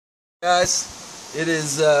Guys, it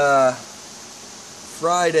is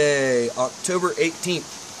Friday, October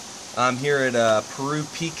 18th. I'm here at Peru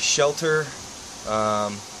Peak Shelter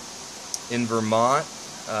in Vermont,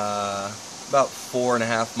 about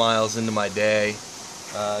 4.5 miles into my day.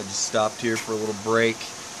 Just stopped here for a little break.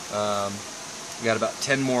 We got about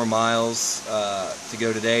 10 more miles to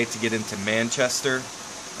go today to get into Manchester.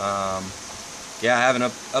 Yeah, I haven't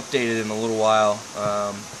updated in a little while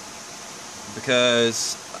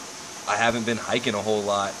because I haven't been hiking a whole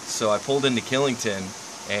lot. So I pulled into Killington,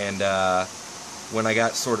 and when I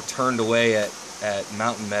got sort of turned away at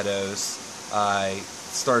Mountain Meadows, I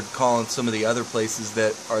started calling some of the other places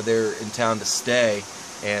that are there in town to stay,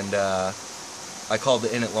 and I called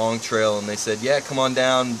the Inn at Long Trail, and they said, yeah, come on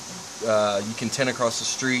down, you can tent across the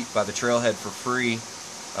street by the trailhead for free.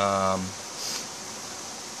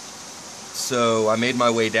 So I made my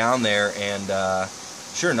way down there, and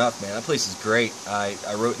sure enough, man, that place is great. I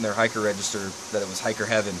wrote in their hiker register that it was hiker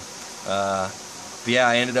heaven. But yeah,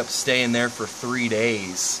 I ended up staying there for 3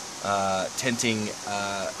 days, tenting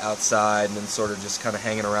outside, and then sort of just kind of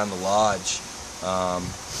hanging around the lodge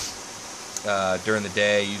during the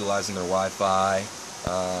day, utilizing their Wi-Fi,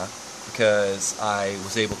 because I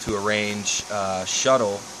was able to arrange a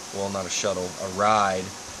ride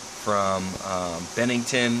from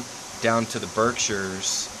Bennington down to the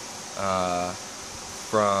Berkshires,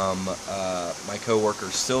 from my coworker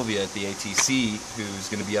Sylvia at the ATC, who's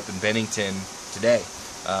going to be up in Bennington today.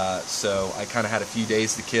 So I kind of had a few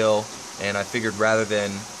days to kill, and I figured rather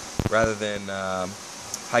than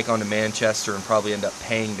hike on to Manchester and probably end up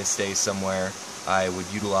paying to stay somewhere, I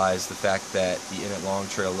would utilize the fact that the Inn at Long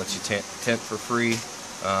Trail lets you tent for free,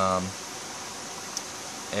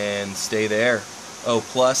 and stay there. Oh,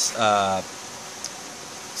 plus,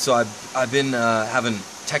 so I've been having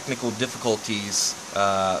technical difficulties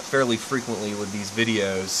fairly frequently with these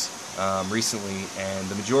videos recently, and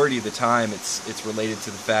the majority of the time it's related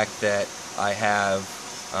to the fact that I have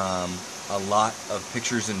a lot of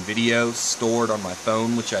pictures and video stored on my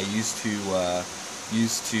phone, which I use to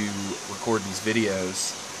record these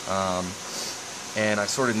videos, and I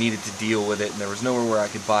sort of needed to deal with it, and there was nowhere where I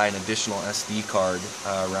could buy an additional SD card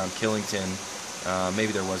around Killington.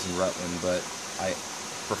 Maybe there was in Rutland, but I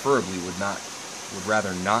preferably would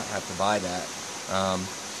rather not have to buy that.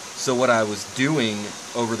 So what I was doing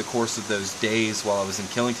over the course of those days while I was in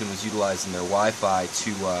Killington was utilizing their Wi-Fi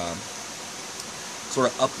to sort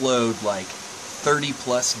of upload like 30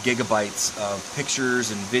 plus gigabytes of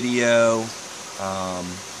pictures and video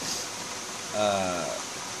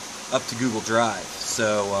up to Google Drive.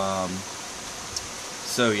 So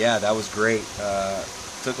yeah, that was great.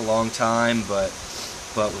 Took a long time, but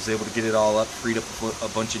was able to get it all up, freed up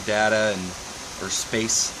a bunch of data or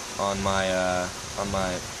space on my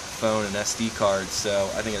phone and SD card. So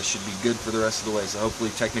I think it should be good for the rest of the way. So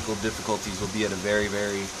hopefully technical difficulties will be at a very,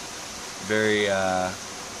 very, very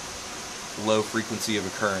low frequency of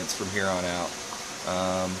occurrence from here on out.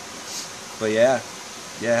 But yeah,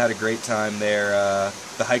 I had a great time there.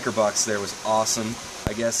 The hiker box there was awesome.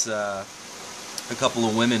 I guess a couple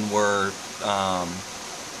of women were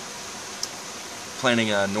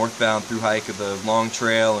planning a northbound through hike of the Long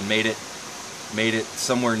Trail and made it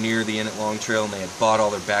somewhere near the Inn at Long Trail, and they had bought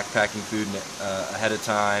all their backpacking food ahead of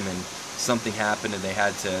time, and something happened and they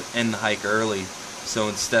had to end the hike early. So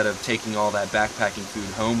instead of taking all that backpacking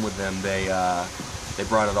food home with them, they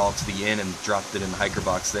brought it all to the inn and dropped it in the hiker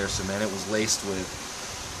box there. So man, it was laced with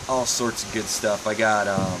all sorts of good stuff. I got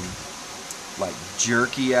like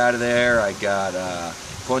jerky out of there. I got a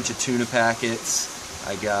bunch of tuna packets.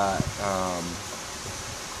 I got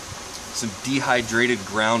some dehydrated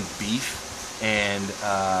ground beef, and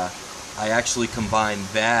I actually combined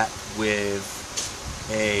that with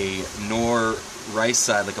a Knorr rice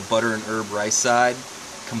side, like a butter and herb rice side.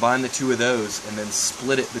 Combine the two of those and then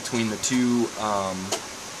split it between the two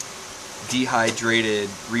dehydrated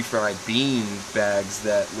refried bean bags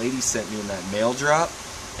that lady sent me in that mail drop,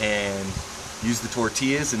 and used the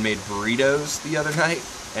tortillas and made burritos the other night,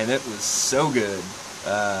 and it was so good.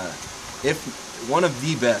 If one of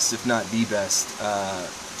the best, if not the best,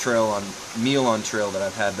 meal on trail that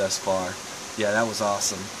I've had thus far. Yeah, that was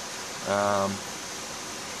awesome.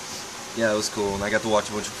 Yeah, it was cool, and I got to watch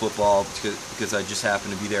a bunch of football because I just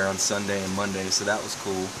happened to be there on Sunday and Monday, so that was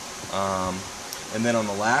cool. And then on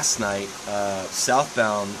the last night,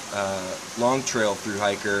 southbound Long Trail through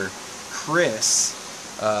hiker Chris,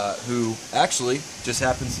 who actually just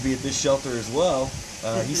happens to be at this shelter as well,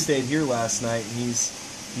 he stayed here last night, and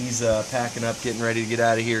he's packing up, getting ready to get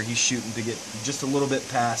out of here. He's shooting to get just a little bit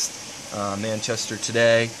past Manchester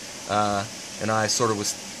today, and I sort of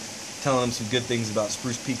was telling them some good things about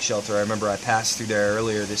Spruce Peak Shelter. I remember I passed through there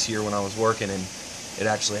earlier this year when I was working, and it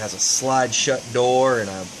actually has a slide shut door and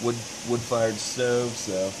a wood-fired stove,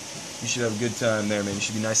 so you should have a good time there, man. You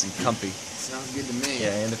should be nice and comfy. Sounds good to me.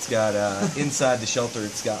 Yeah, and it's got inside the shelter,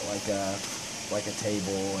 it's got like a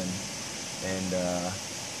table and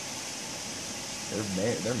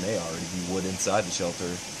there may already be wood inside the shelter.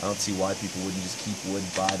 I don't see why people wouldn't just keep wood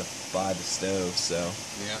by the stove. So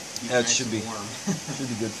yeah, that should be warm. Should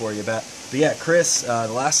be good for you. But yeah, Chris, the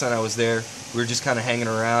last time I was there, we were just kind of hanging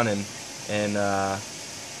around and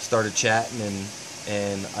started chatting,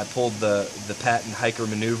 and I pulled the patent hiker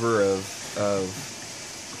maneuver of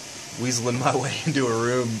weaseling my way into a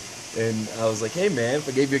room. And I was like, hey man, if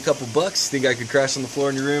I gave you a couple bucks, think I could crash on the floor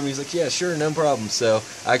in your room? And he's like, yeah, sure, no problem. So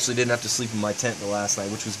I actually didn't have to sleep in my tent the last night,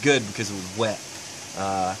 which was good because it was wet.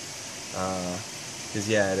 Because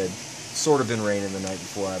yeah, it had sort of been raining the night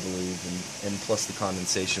before, I believe, and plus the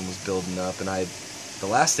condensation was building up. And the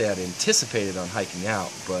last day I'd anticipated on hiking out,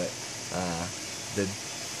 but the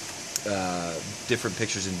different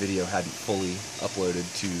pictures and video hadn't fully uploaded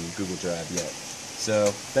to Google Drive yet.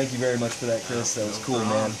 So thank you very much for that, Chris. That was cool,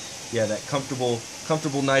 man. Yeah, that comfortable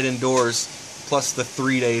night indoors, plus the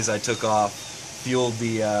 3 days I took off, fueled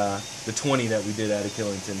the 20 that we did out of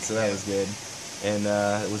Killington. So that was good. And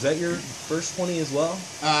was that your first 20 as well?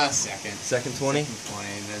 Second. Second 20? Second 20,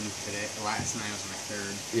 and then last night was my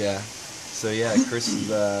third. Yeah. So yeah, Chris is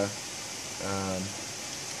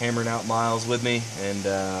hammering out miles with me, and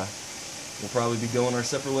we'll probably be going our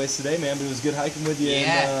separate ways today, man. But it was good hiking with you.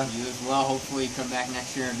 Yeah, and, you as well. Hopefully, come back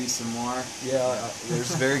next year and do some more. Yeah, there's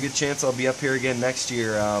a very good chance I'll be up here again next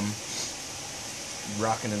year,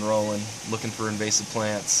 rocking and rolling, looking for invasive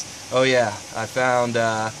plants. Oh yeah, I found.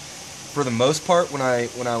 For the most part, when I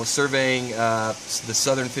was surveying the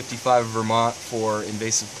southern 55 of Vermont for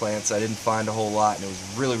invasive plants, I didn't find a whole lot, and it was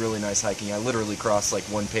really, really nice hiking. I literally crossed like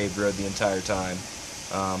one paved road the entire time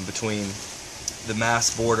between the Mass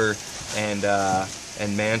border and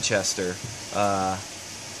Manchester.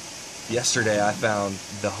 Yesterday, I found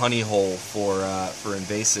the honey hole for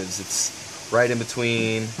invasives. It's right in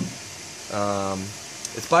between.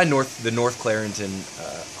 It's by the North Clarington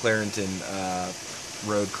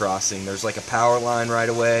road crossing. There's like a power line right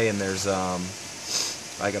away, and there's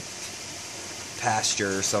like a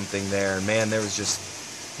pasture or something there. And man, there was just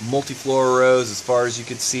multiflora rows as far as you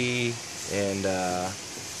could see. And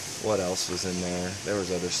what else was in there? There was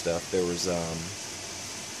other stuff. There was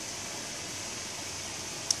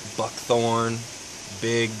buckthorn,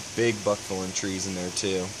 big buckthorn trees in there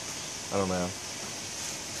too. I don't know.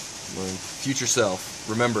 Future self.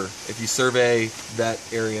 Remember, if you survey that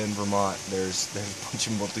area in Vermont, there's a bunch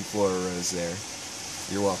of multiflora rows there.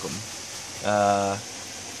 You're welcome.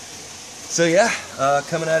 So yeah,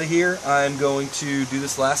 coming out of here, I'm going to do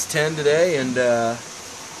this last 10 today and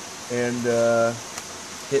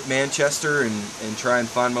hit Manchester and try and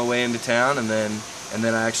find my way into town, and then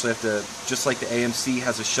I actually have to, just like the AMC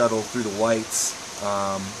has a shuttle through the Whites.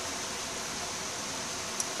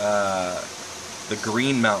 The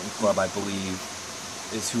Green Mountain Club, I believe,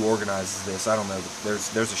 is who organizes this. I don't know.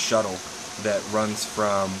 There's a shuttle that runs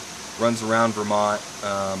around Vermont,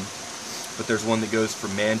 but there's one that goes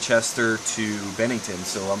from Manchester to Bennington.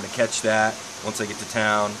 So I'm going to catch that once I get to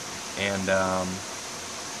town and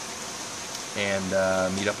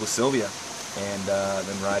meet up with Sylvia, and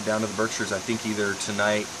then ride down to the Berkshires. I think either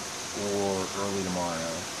tonight or early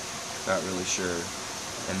tomorrow. Not really sure.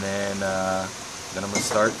 And then I'm going to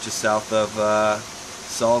start just south of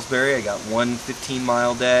Salisbury. I got one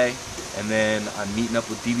 15-mile day, and then I'm meeting up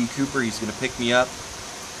with D.B. Cooper. He's going to pick me up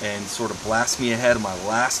and sort of blast me ahead of my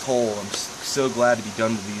last hole. I'm just so glad to be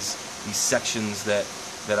done with these sections that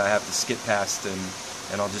I have to skip past, and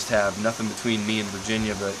I'll just have nothing between me and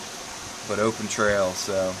Virginia but open trail.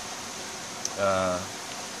 So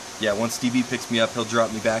yeah, once DB picks me up, he'll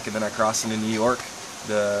drop me back, and then I cross into New York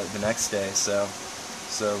the next day. So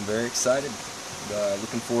I'm very excited.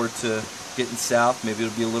 Looking forward to getting south. Maybe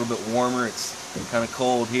it'll be a little bit warmer. It's kind of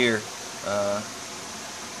cold here.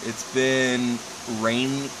 It's been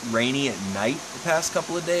rainy at night the past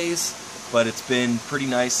couple of days, but it's been pretty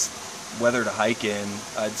nice weather to hike in.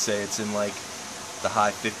 I'd say it's in like the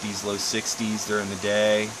high 50s, low 60s during the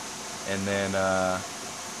day, and then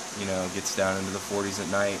it gets down into the 40s at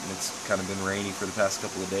night, and it's kind of been rainy for the past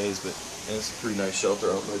couple of days, but it's a pretty nice shelter.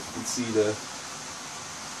 I don't know if you can see the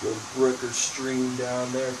brook or stream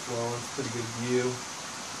down there flowing. It's a pretty good view.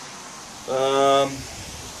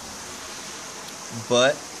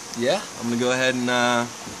 But yeah, I'm gonna go ahead and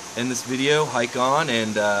end this video, hike on,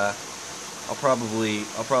 and I'll probably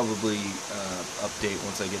update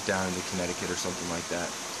once I get down into Connecticut or something like that.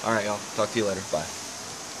 All right, y'all. Talk to you later. Bye.